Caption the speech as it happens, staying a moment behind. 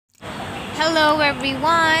Hello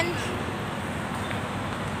everyone.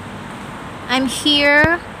 I'm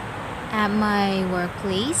here at my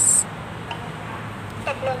workplace. ต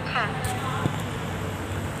กลงค่ะ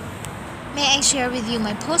May I share with you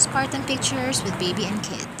my postpartum pictures with baby and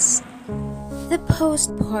kids? The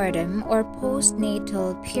postpartum or postnatal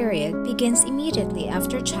period begins immediately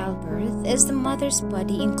after childbirth as the mother's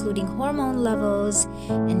body, including hormone levels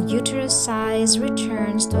and uterus size,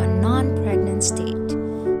 returns to a non-pregnant state.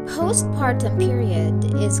 Postpartum period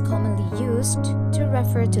is commonly used to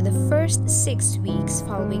refer to the first 6 weeks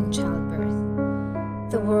following childbirth.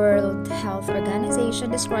 The World Health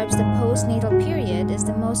Organization describes the postnatal period as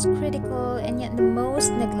the most critical and yet the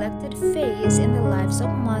most neglected phase in the lives of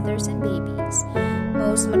mothers and babies.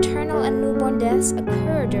 Most maternal and newborn deaths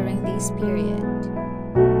occur during this period.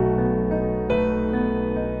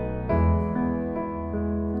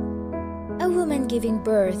 A woman giving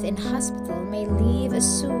birth in hospital may leave as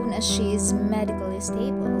soon as she is medically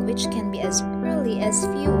stable, which can be as early as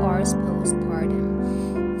few hours postpartum.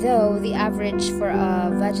 Though the average for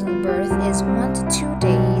a vaginal birth is 1 to 2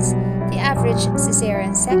 days, the average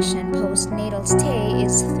cesarean section postnatal stay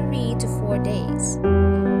is 3 to 4 days.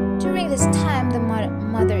 During this time, the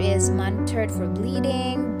mother is monitored for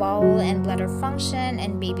bleeding, bowel and bladder function,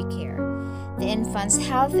 and baby care. The infant's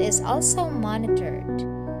health is also monitored.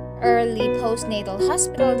 Early postnatal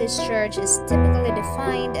hospital discharge is typically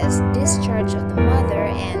defined as discharge of the mother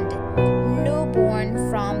and newborn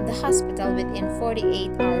from the hospital within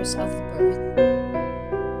 48 hours of birth.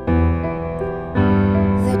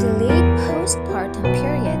 The delayed postpartum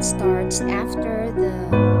period starts after the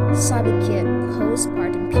subacute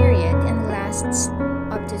postpartum period and lasts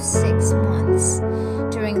up to 6 months.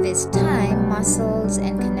 During this time, muscles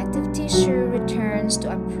and connective tissue returns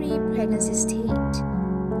to a pre-pregnancy state.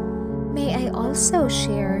 May I also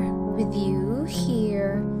share with you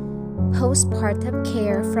here postpartum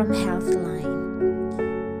care from Healthline.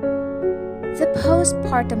 The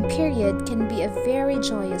postpartum period can be a very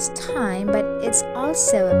joyous time, but it's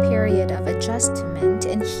also a period of adjustment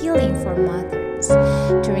and healing for mothers.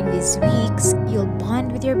 During these weeks, you'll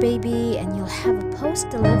bond with your baby and you'll have a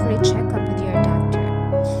post-delivery checkup with your doctor.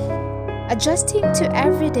 Adjusting to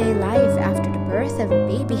everyday life after the birth of a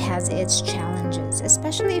baby has its challenges,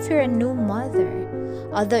 especially if you're a new mother.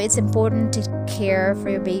 Although it's important to care for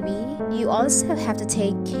your baby, you also have to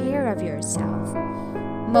take care of yourself.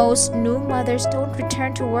 Most new mothers don't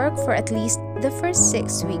return to work for at least the first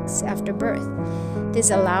 6 weeks after birth.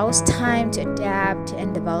 This allows time to adapt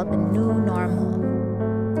and develop a new normal.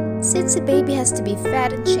 Since a baby has to be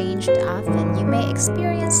fed and changed often, you may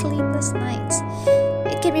experience sleepless nights.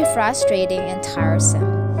 It can be frustrating and tiresome.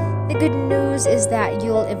 The good news is that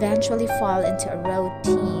you'll eventually fall into a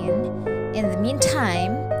routine. In the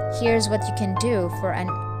meantime, here's what you can do for an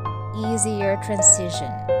easier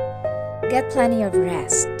transition. Get plenty of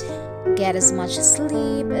rest. Get as much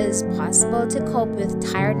sleep as possible to cope with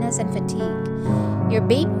tiredness and fatigue. Your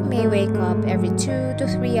baby may wake up every 2 to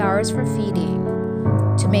 3 hours for feeding.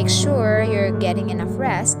 To make sure you're getting enough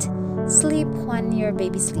rest, sleep when your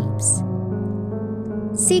baby sleeps.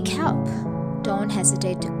 Seek help. Don't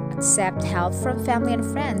hesitate to accept help from family and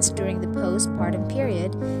friends during the postpartum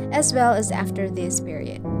period as well as after this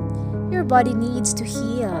period. Your body needs to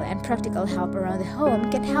heal, and practical help around the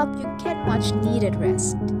home can help you get much needed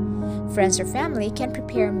rest. Friends or family can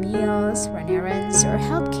prepare meals, run errands, or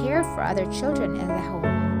help care for other children in the home.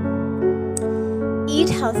 Eat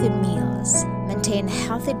healthy meals. Maintain a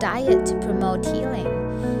healthy diet to promote healing.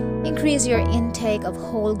 Increase your intake of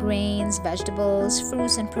whole grains, vegetables,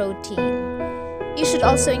 fruits, and protein. You should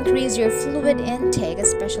also increase your fluid intake,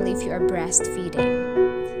 especially if you are breastfeeding.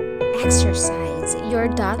 Exercise. Your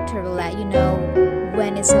doctor will let you know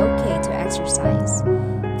when it's okay to exercise.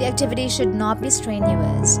 The activity should not be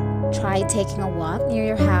strenuous. Try taking a walk near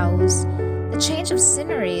your house. The change of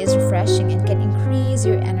scenery is refreshing and can increase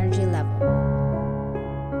your energy level.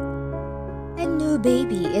 A new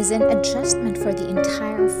baby is an adjustment for the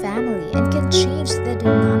entire family and can change the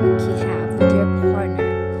dynamic you have with your partner.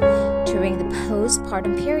 During the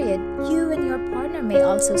postpartum period, you and your partner may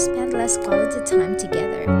also spend less quality time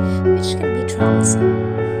together, which can be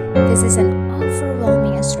troublesome. This is an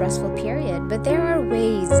overwhelming and stressful period, but there are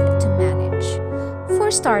ways to manage.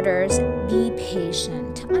 For starters, be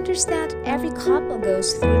patient. Understand every couple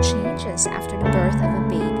goes through changes after the birth of a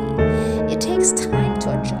baby. It takes time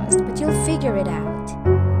to adjust, but you'll figure it out.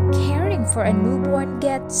 Caring for a newborn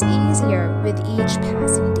gets easier with each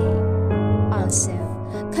passing day. Also,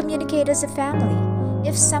 communicate as a family.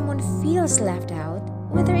 If someone feels left out,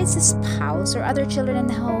 whether it's a spouse or other children in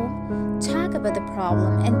the home, talk about the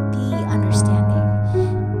problem and be understanding.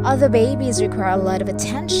 Although babies require a lot of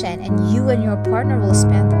attention and you and your partner will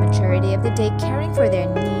spend the majority of the day caring for their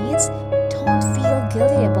needs, don't feel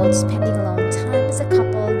guilty about spending alone time as a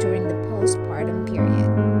couple during the postpartum period.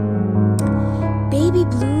 Baby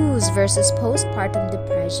blues versus postpartum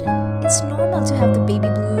depression. It's normal to have the baby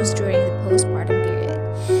blues during the postpartum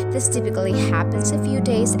period. This typically happens a few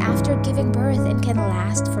days after giving birth and can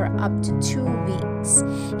last for up to 2 weeks.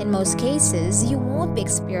 In most cases, you won't be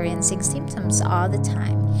experiencing symptoms all the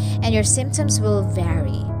time, and your symptoms will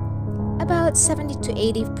vary. About 70 to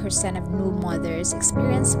 80% of new mothers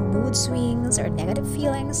experience mood swings or negative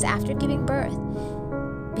feelings after giving birth.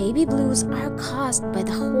 Baby blues are caused by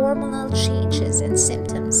the hormonal changes, and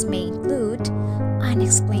symptoms may include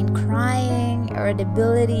unexplained crying,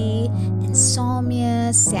 irritability,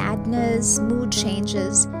 insomnia, sadness, mood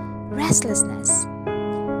changes, restlessness.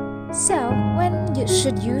 So,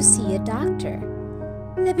 should you see a doctor?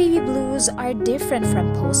 The baby blues are different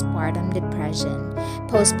from postpartum depression.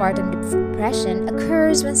 Postpartum depression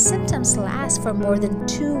occurs when symptoms last for more than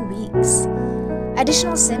 2 weeks.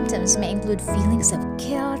 Additional symptoms may include feelings of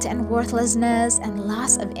guilt and worthlessness and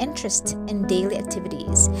loss of interest in daily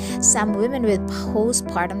activities. Some women with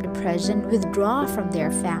postpartum depression withdraw from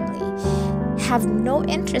their family, have no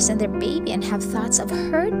interest in their baby, and have thoughts of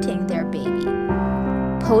hurting their baby.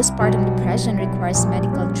 Postpartum depression requires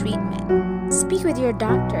medical treatment. Speak with your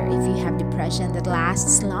doctor if you have depression that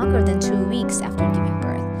lasts longer than 2 weeks after giving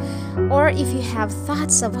birth. Or if you have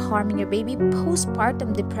thoughts of harming your baby,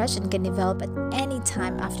 postpartum depression can develop at any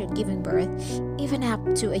time after giving birth, even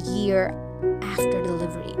up to a year after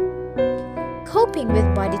delivery. Coping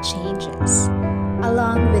with body changes.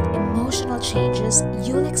 Along with emotional changes,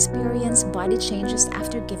 you'll experience body changes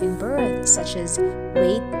after giving birth, such as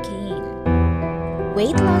weight gain.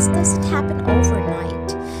 Weight loss doesn't happen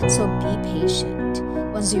overnight, so be patient.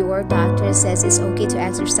 Once your doctor says it's okay to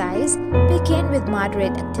exercise, begin with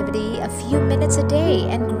moderate activity, a few minutes a day,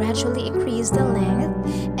 and gradually increase the length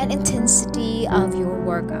and intensity of your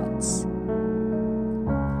workouts.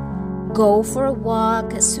 Go for a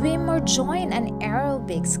walk, swim, or join an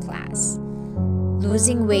aerobics class.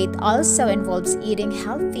 Losing weight also involves eating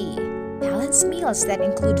healthy, balanced meals that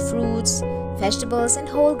include fruits, vegetables, and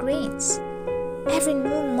whole grains. Every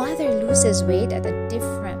new mother loses weight at a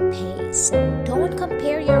different pace, so don't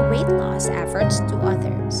compare your weight loss efforts to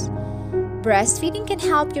others. Breastfeeding can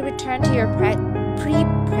help you return to your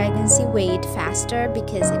pre-pregnancy weight faster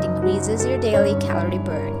because it increases your daily calorie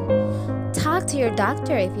burn. Talk to your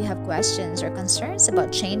doctor if you have questions or concerns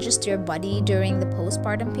about changes to your body during the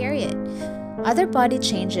postpartum period. Other body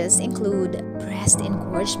changes include breast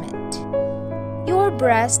engorgement. Your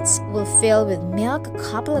breasts will fill with milk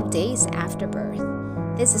a couple of days after birth.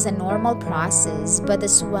 This is a normal process, but the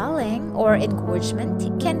swelling or engorgement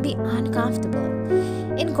can be uncomfortable.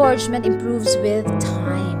 Engorgement improves with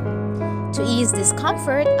time. To ease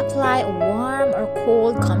discomfort, apply a warm or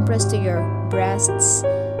cold compress to your breasts.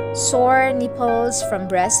 Sore nipples from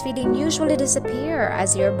breastfeeding usually disappear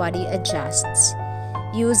as your body adjusts.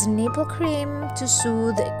 Use nipple cream to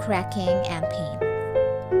soothe cracking and pain.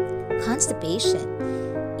 Constipation.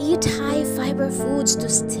 Eat high-fiber foods to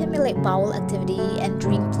stimulate bowel activity and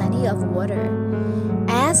drink plenty of water.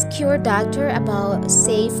 Ask your doctor about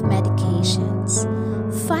safe medications.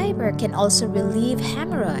 Fiber can also relieve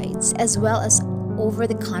hemorrhoids, as well as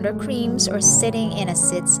over-the-counter creams or sitting in a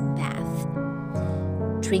sitz bath.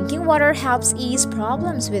 Drinking water helps ease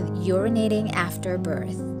problems with urinating after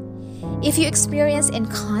birth. If you experience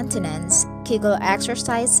incontinence, Kegel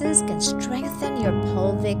exercises can strengthen your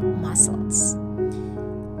pelvic muscles.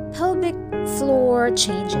 Pelvic floor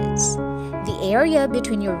changes. The area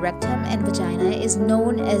between your rectum and vagina is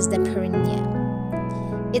known as the perineum.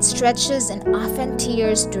 It stretches and often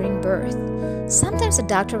tears during birth. Sometimes a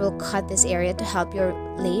doctor will cut this area to help your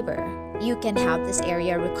labor. You can help this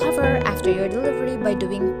area recover after your delivery by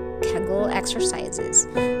doing Kegel exercises,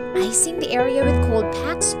 icing the area with cold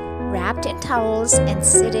packs, wrapped in towels, and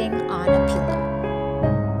sitting on a pillow.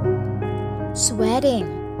 Sweating.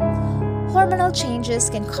 Hormonal changes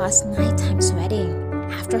can cause nighttime sweating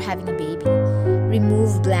after having a baby.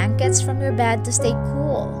 Remove blankets from your bed to stay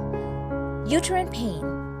cool. Uterine pain.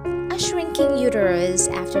 A shrinking uterus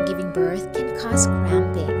after giving birth can cause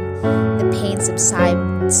cramping. The pain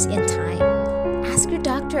subsides in time. Ask your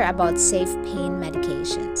doctor about safe pain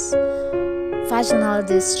medications. Vaginal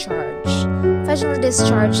discharge. Vaginal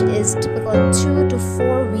discharge is typical 2 to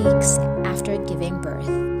 4 weeks after giving birth.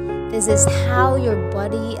 This is how your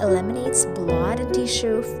body eliminates blood and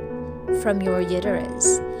tissue from your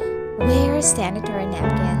uterus. Wear sanitary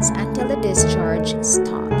napkins until the discharge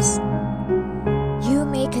stops. You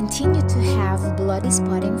may continue to have bloody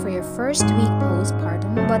spotting for your first week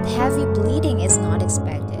postpartum, but heavy bleeding is not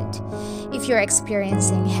expected. If you're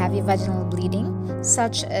experiencing heavy vaginal bleeding,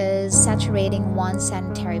 such as saturating one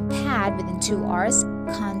sanitary pad within 2 hours,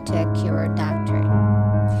 contact your doctor.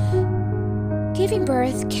 Giving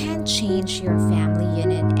birth can change your family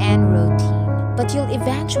unit and routine, but you'll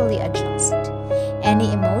eventually adjust.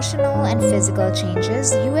 Any emotional and physical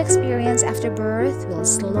changes you experience after birth will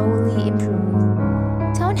slowly improve.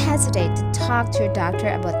 Don't hesitate to talk to your doctor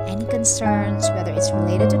about any concerns, whether it's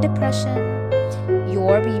related to depression,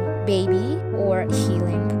 your baby, or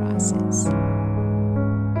healing process.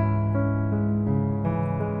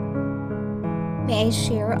 May I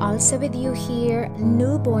share also with you here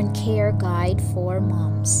Newborn Care Guide for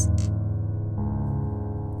Moms.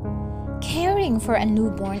 Caring for a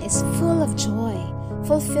newborn is full of joy,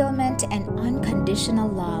 fulfillment, and unconditional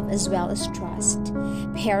love, as well as trust.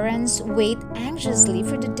 Parents wait anxiously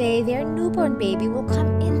for the day their newborn baby will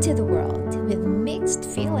come into the world with mixed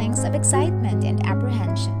feelings of excitement and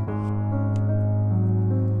apprehension.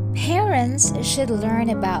 Parents should learn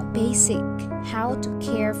about basic how to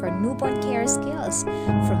care for newborn care skills,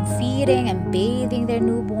 from feeding and bathing their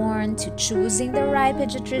newborn to choosing the right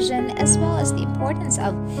pediatrician, as well as the importance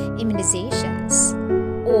of immunizations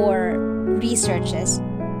or researches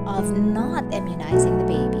of not immunizing the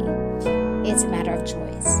baby. It's a matter of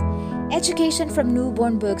choice. Education from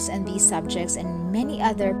newborn books on these subjects and many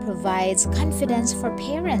other provides confidence for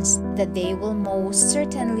parents that they will most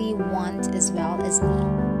certainly want as well as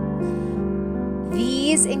need.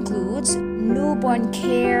 These includes newborn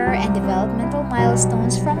care and developmental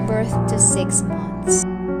milestones from birth to 6 months.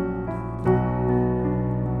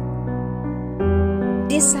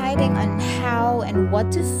 Deciding on how and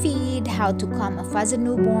what to feed, how to calm a fuzzy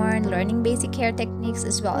newborn, learning basic care techniques,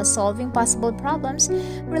 as well as solving possible problems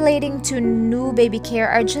relating to new baby care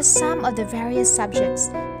are just some of the various subjects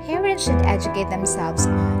parents should educate themselves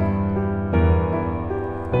on.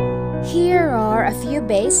 Here are a few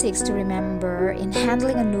basics to remember in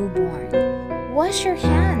handling a newborn. Wash your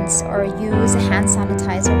hands or use a hand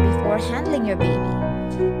sanitizer before handling your baby.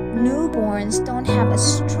 Newborns don't have a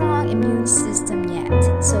strong immune system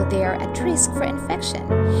yet, so they are at risk for infection.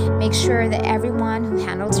 Make sure that everyone who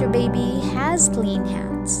handles your baby has clean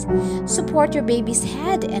hands. Support your baby's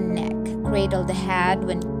head and neck. Cradle the head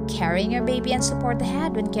when carrying your baby and support the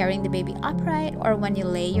head when carrying the baby upright or when you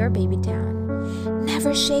lay your baby down.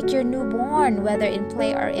 Never shake your newborn, whether in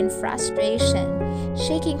play or in frustration.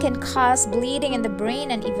 Shaking can cause bleeding in the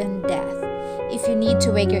brain and even death. If you need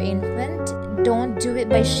to wake your infant, don't do it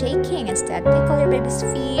by shaking. Instead, tickle your baby's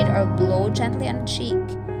feet or blow gently on the cheek.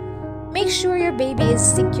 Make sure your baby is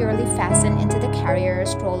securely fastened into the carrier,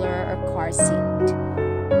 stroller, or car seat.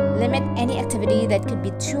 Limit any activity that could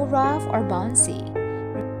be too rough or bouncy.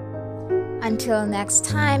 Until next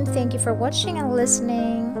time, thank you for watching and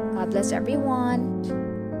listening. God bless everyone.